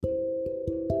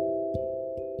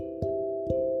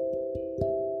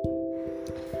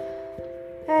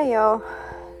Hey y'all,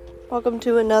 welcome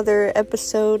to another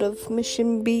episode of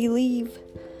Mission Believe.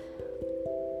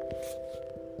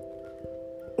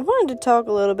 I wanted to talk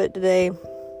a little bit today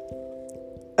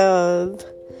of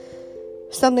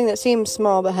something that seems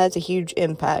small but has a huge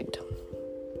impact.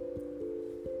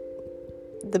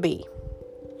 The bee.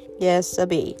 Yes, a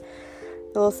bee.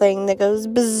 The little thing that goes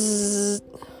bzzz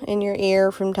in your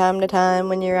ear from time to time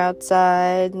when you're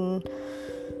outside, and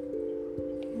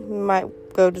you might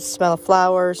go to smell a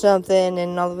flower or something,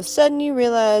 and all of a sudden you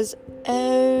realize,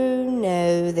 oh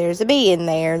no, there's a bee in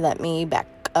there, let me back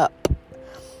up.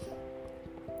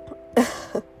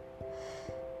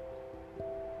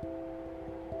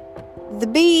 The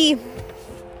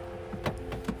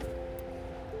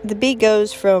bee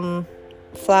goes from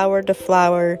flower to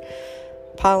flower,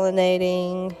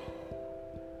 pollinating,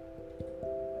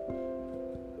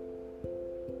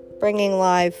 bringing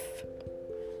life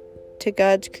to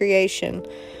God's creation.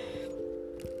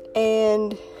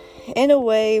 And in a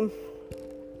way,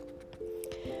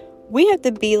 we have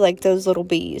to be like those little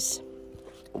bees.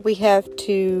 We have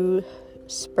to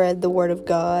spread the word of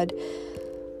God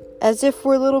as if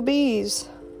we're little bees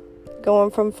going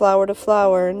from flower to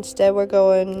flower. Instead, we're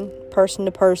going person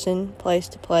to person, place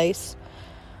to place.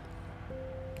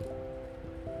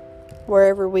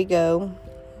 Wherever we go,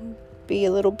 be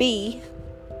a little bee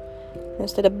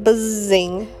instead of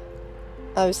buzzing.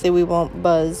 Obviously, we won't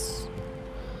buzz.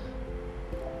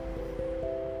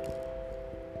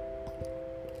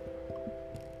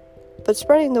 But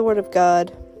spreading the word of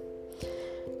God,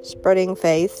 spreading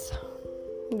faith,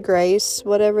 grace,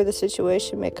 whatever the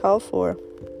situation may call for.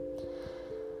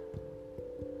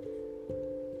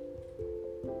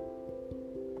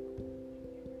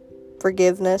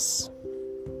 Forgiveness.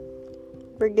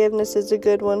 Forgiveness is a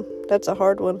good one. That's a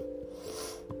hard one.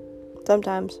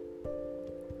 Sometimes.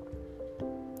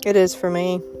 It is for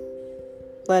me.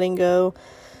 Letting go.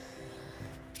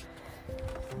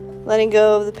 Letting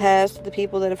go of the past, the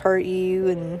people that have hurt you,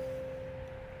 and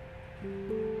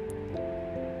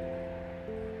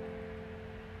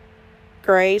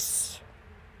grace.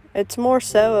 It's more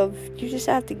so of, you just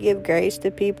have to give grace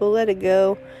to people, let it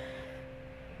go.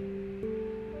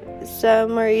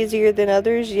 Some are easier than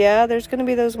others. Yeah, there's going to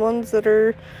be those ones that are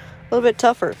a little bit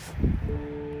tougher.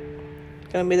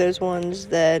 Going to be those ones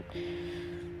that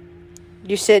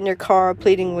you sit in your car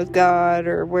pleading with God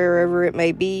or wherever it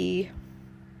may be.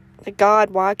 Like, God,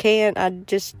 why can't I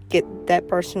just get that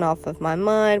person off of my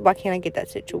mind? Why can't I get that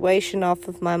situation off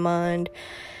of my mind?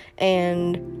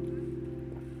 And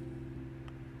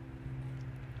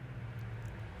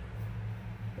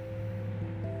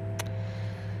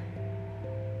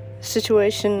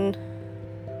situation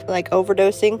like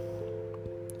overdosing,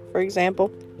 for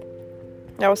example.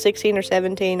 I was 16 or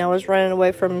 17. I was running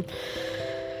away from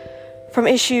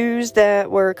issues that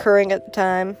were occurring at the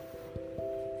time.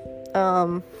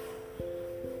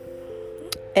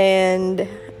 And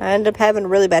I ended up having a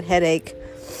really bad headache.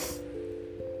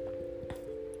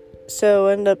 So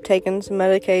I ended up taking some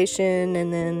medication,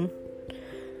 and then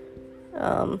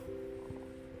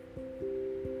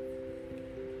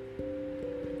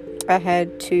I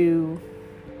had to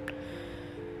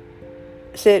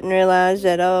sit and realize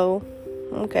that,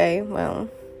 okay, well,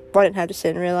 I didn't have to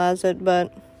sit and realize it,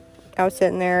 but I was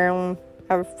sitting there and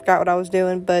I forgot what I was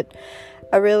doing, but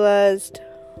I realized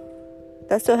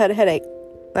I still had a headache.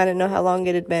 I didn't know how long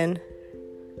it had been.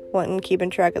 Wasn't keeping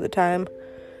track of the time.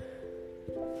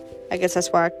 I guess that's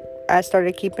why I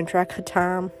started keeping track of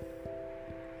time.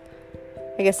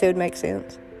 I guess it would make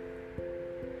sense.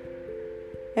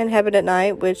 And have it at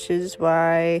night, which is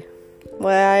why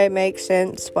it makes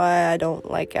sense why I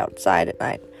don't like outside at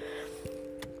night.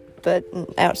 But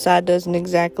outside doesn't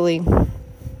exactly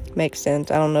make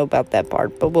sense. I don't know about that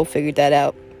part, but we'll figure that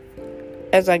out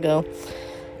as I go.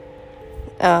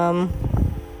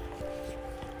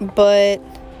 But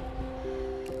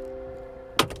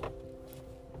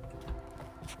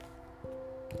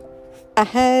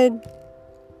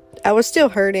I was still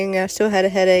hurting. I still had a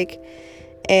headache,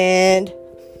 and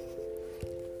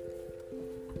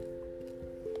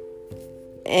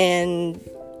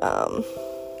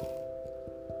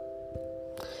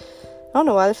I don't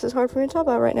know why this is hard for me to talk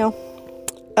about right now.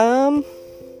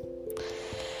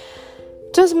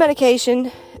 Took some medication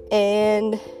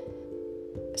and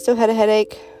still had a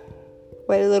headache.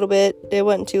 Waited a little bit. It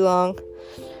wasn't too long.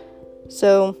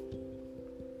 So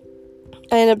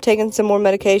I ended up taking some more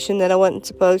medication that I wasn't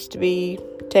supposed to be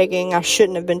taking. I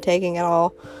shouldn't have been taking at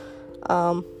all.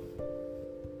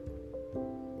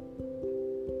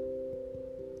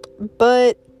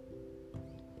 But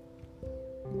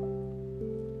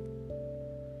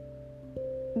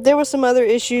there were some other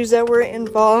issues that were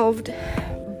involved,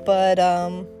 but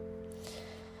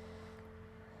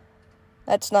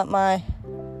that's not my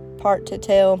part to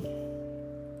tell.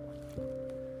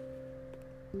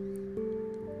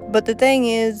 But the thing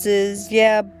is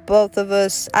yeah, both of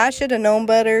us, I should have known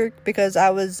better, because I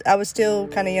was still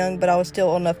kind of young, but I was still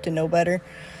old enough to know better.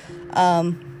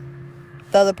 The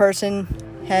other person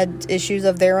had issues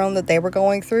of their own that they were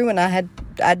going through, and I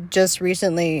just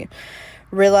recently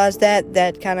realized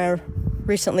that kind of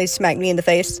recently smacked me in the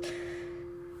face.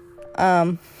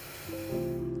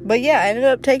 But yeah, I ended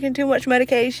up taking too much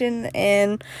medication,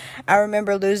 and I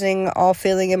remember losing all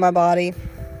feeling in my body.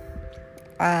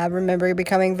 I remember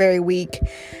becoming very weak.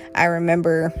 I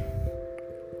remember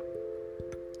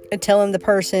telling the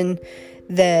person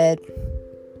that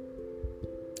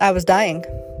I was dying,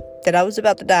 that I was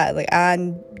about to die. Like,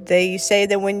 they say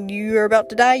that when you're about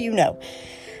to die, you know.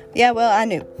 Yeah, well, I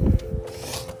knew.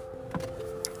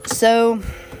 So,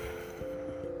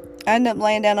 I ended up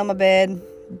laying down on my bed.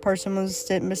 The person was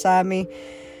sitting beside me,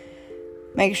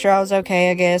 making sure I was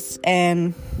okay, I guess.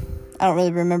 And I don't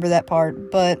really remember that part,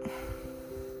 but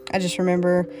I just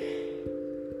remember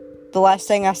the last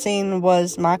thing I seen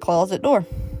was my closet door.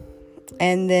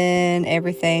 And then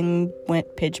everything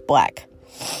went pitch black.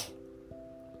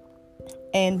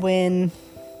 And when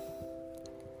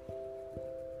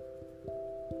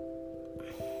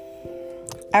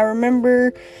I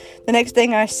remember the next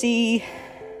thing I see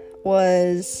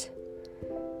was,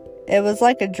 it was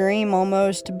like a dream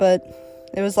almost, but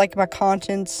it was like my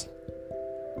conscience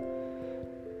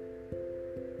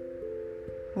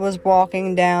was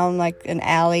walking down like an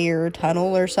alley or a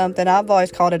tunnel or something. I've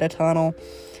always called it a tunnel.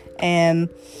 And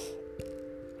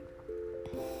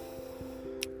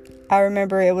I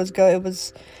remember it was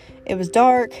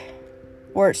dark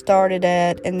where it started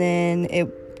at, and then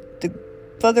the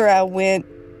further I went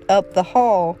up the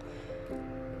hall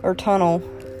or tunnel,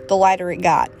 the lighter it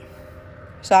got.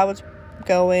 So I was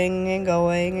going and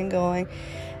going and going.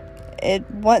 It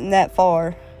wasn't that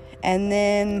far. And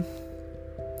then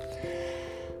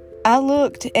I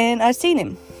looked and I seen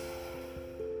him.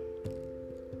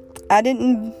 I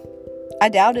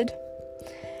doubted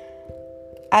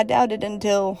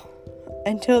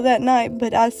until that night,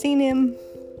 but I seen him.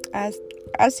 I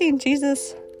seen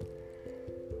Jesus.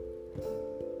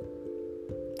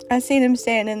 I seen him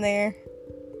standing there,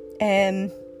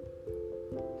 and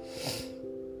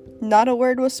not a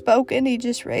word was spoken. He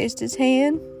just raised his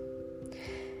hand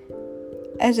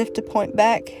as if to point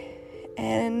back,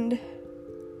 and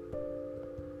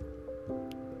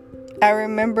I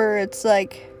remember it's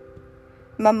like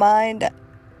my mind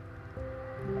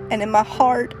and in my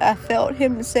heart I felt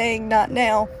him saying, "Not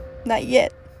now, not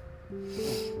yet."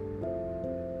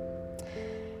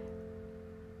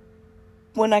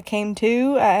 When I came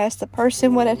to, I asked the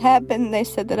person what had happened. They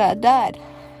said that I died.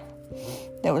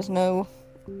 There was no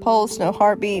pulse, no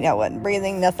heartbeat. I wasn't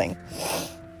breathing, nothing.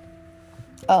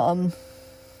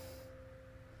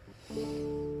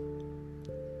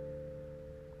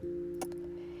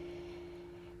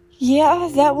 Yeah,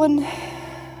 that one,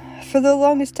 for the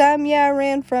longest time, I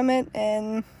ran from it,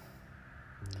 and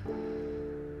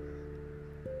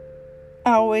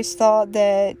I always thought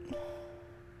that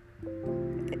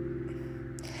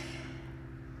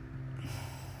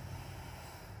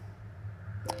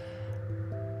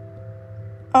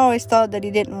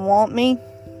he didn't want me.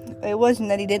 It wasn't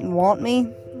that he didn't want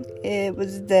me. It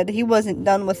was that he wasn't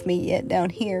done with me yet down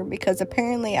here, because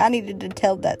apparently I needed to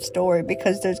tell that story,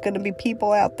 because there's going to be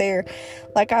people out there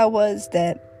like I was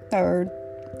that are,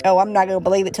 "Oh, I'm not going to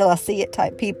believe it till I see it"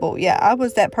 type people. Yeah, I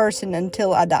was that person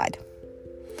until I died.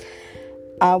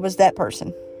 I was that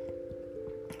person.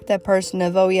 That person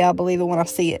of, "Oh yeah, I believe it when I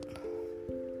see it."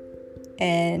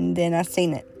 And then I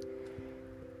seen it.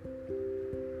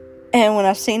 And when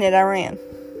I seen it, I ran.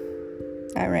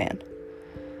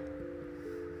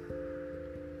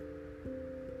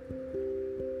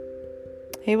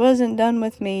 He wasn't done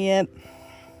with me yet.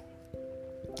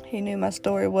 He knew my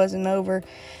story wasn't over.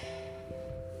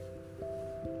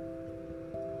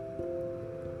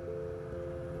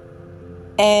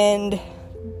 And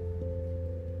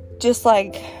just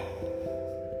like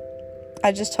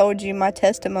I just told you, my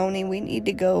testimony, we need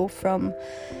to go from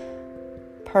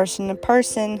person to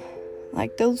person,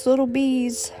 like those little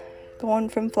bees going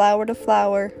from flower to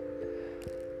flower.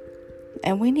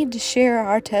 And we need to share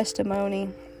our testimony.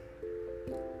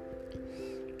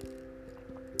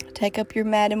 Take up your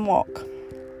mat and walk.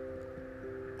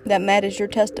 That mat is your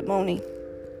testimony.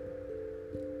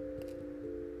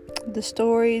 The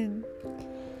story,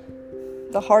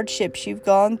 the hardships you've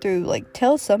gone through, like,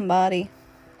 tell somebody.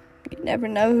 You never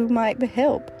know who might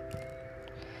help.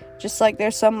 Just like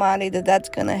there's somebody that's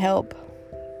going to help.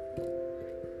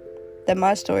 That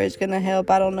my story is going to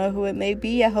help. I don't know who it may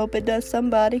be. I hope it does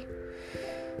somebody.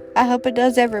 I hope it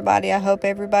does everybody. I hope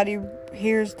everybody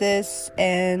hears this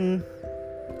and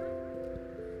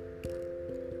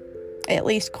at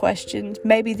least questions.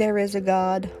 Maybe there is a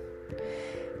God.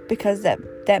 Because that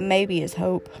maybe is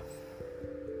hope.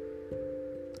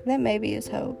 That maybe is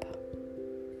hope.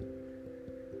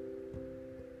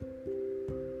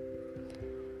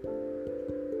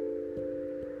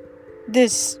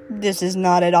 This is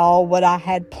not at all what I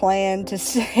had planned to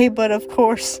say, but of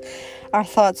course, our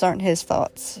thoughts aren't his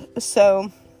thoughts.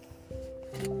 So,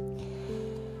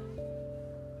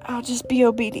 I'll just be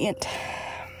obedient.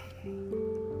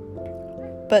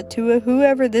 But to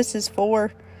whoever this is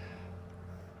for,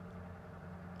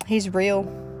 he's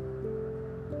real.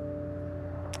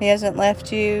 He hasn't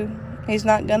left you. He's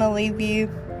not gonna leave you.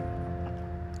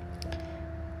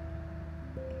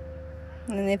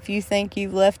 And if you think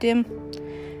you've left him,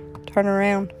 turn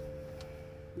around.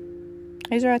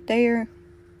 He's right there.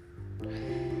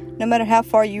 No matter how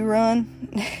far you run,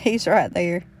 he's right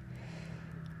there.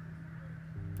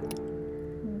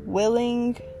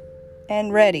 Willing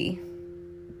and ready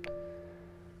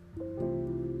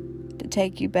to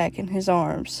take you back in his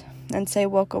arms and say,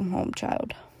 welcome home,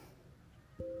 child.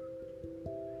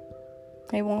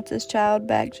 He wants his child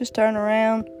back. Just turn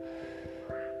around.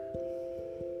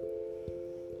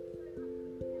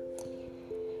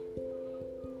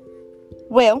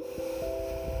 Well,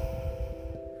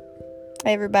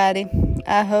 everybody,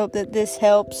 I hope that this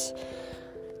helps.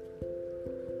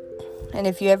 And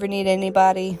if you ever need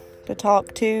anybody to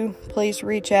talk to, please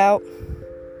reach out.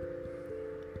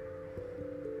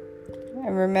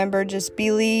 And remember, just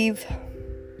believe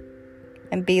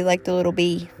and be like the little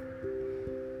bee.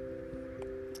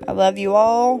 I love you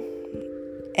all.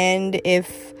 And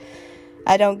if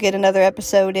I don't get another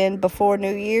episode in before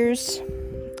New Year's,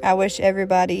 I wish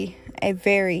everybody a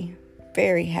very,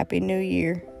 very happy New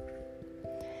Year.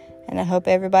 And I hope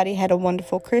everybody had a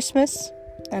wonderful Christmas.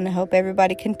 And I hope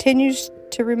everybody continues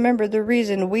to remember the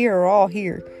reason we are all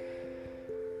here.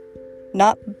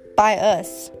 Not by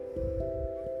us.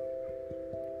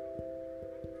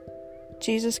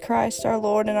 Jesus Christ, our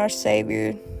Lord and our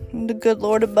Savior, the good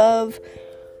Lord above,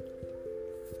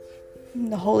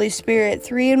 the Holy Spirit,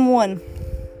 3 in 1.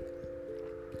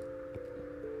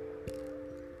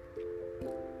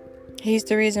 He's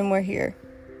the reason we're here.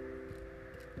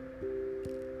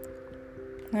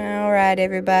 All right,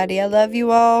 everybody. I love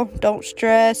you all. Don't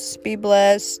stress. Be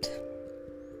blessed.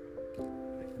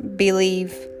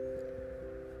 Believe.